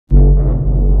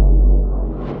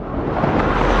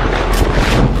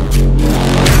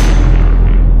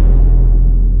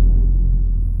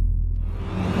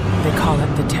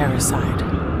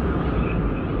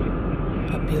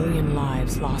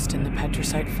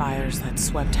fires that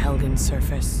swept Helgen's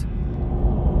surface.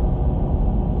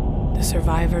 The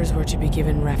survivors were to be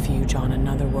given refuge on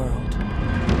another world.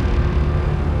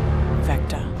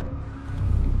 Vecta.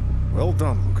 Well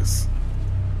done, Lucas.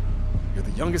 You're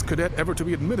the youngest cadet ever to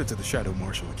be admitted to the Shadow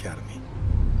Marshal Academy.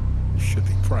 You should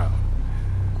be proud.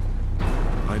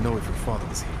 I know if your father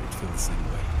was here, he'd feel the same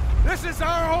way. This is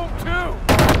our home, too!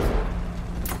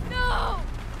 No!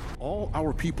 All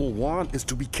our people want is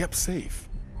to be kept safe.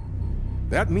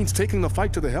 That means taking the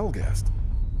fight to the Helghast.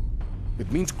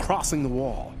 It means crossing the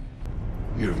wall.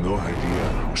 You have no idea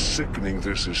how sickening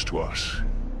this is to us.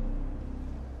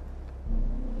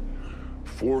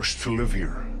 Forced to live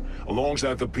here,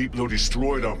 alongside the people who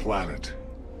destroyed our planet.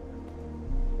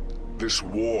 This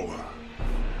wall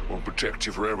won't protect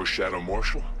you forever, Shadow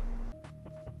Marshal.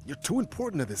 You're too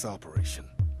important to this operation.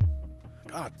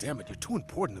 God damn it, you're too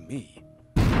important to me.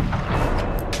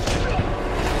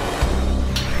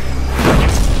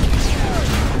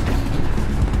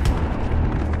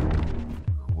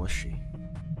 Who was she?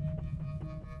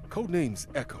 Codename's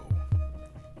Echo.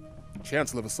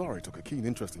 Chancellor Vasari took a keen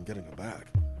interest in getting her back.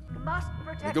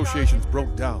 Negotiations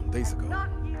broke down days ago.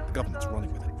 The government's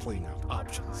running with it, playing out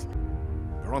options.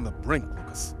 We're on the brink,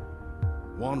 Lucas.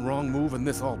 One wrong move and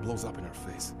this all blows up in our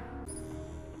face.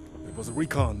 It was a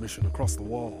recon mission across the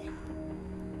wall.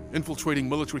 Infiltrating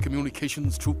military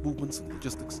communications, troop movements, and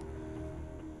logistics.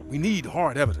 We need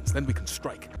hard evidence, then we can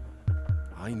strike.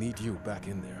 I need you back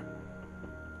in there.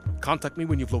 Contact me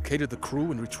when you've located the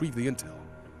crew and retrieved the intel.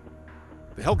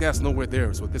 The Helghast nowhere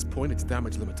there, so at this point it's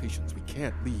damage limitations. We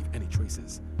can't leave any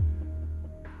traces.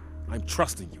 I'm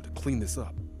trusting you to clean this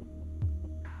up.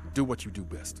 Do what you do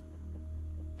best.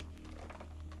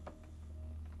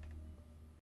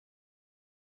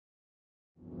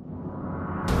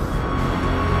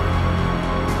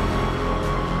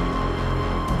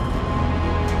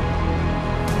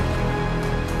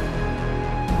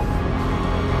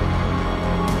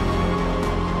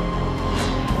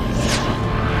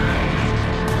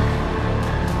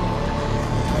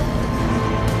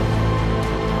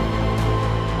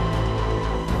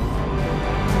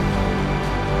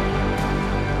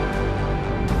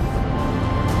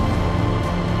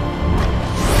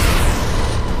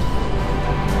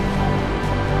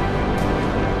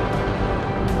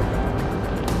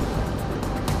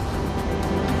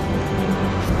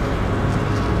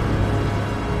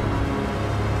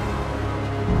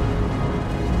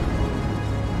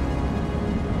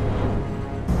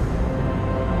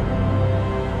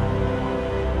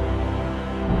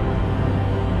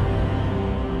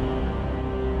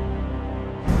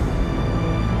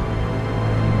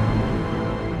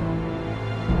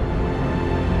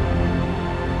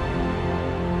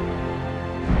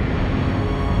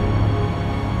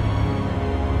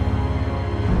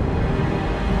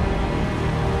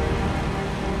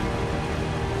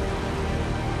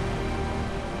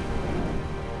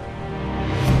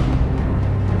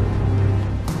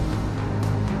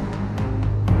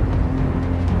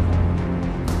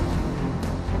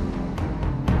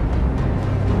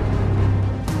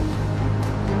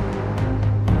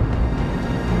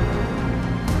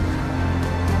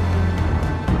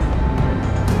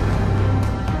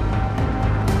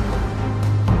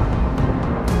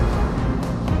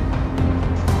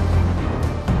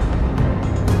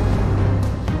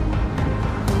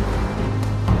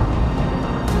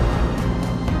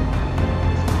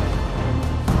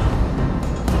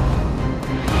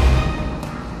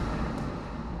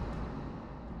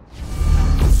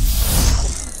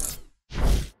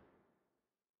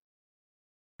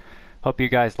 Hope you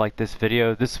guys liked this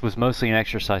video. This was mostly an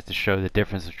exercise to show the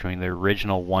difference between the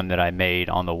original one that I made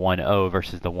on the 1.0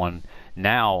 versus the one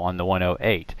now on the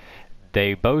 1.08.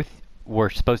 They both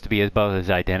were supposed to be about as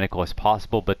identical as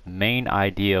possible, but the main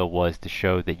idea was to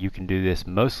show that you can do this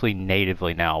mostly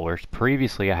natively now, whereas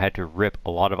previously I had to rip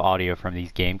a lot of audio from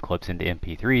these game clips into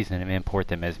MP3s and import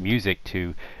them as music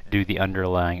to do the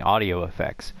underlying audio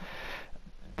effects.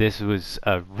 This was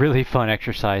a really fun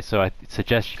exercise, so I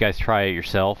suggest you guys try it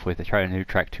yourself with try a new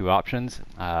track 2 options.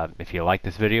 If you like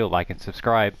this video, like and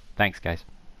subscribe. Thanks, guys.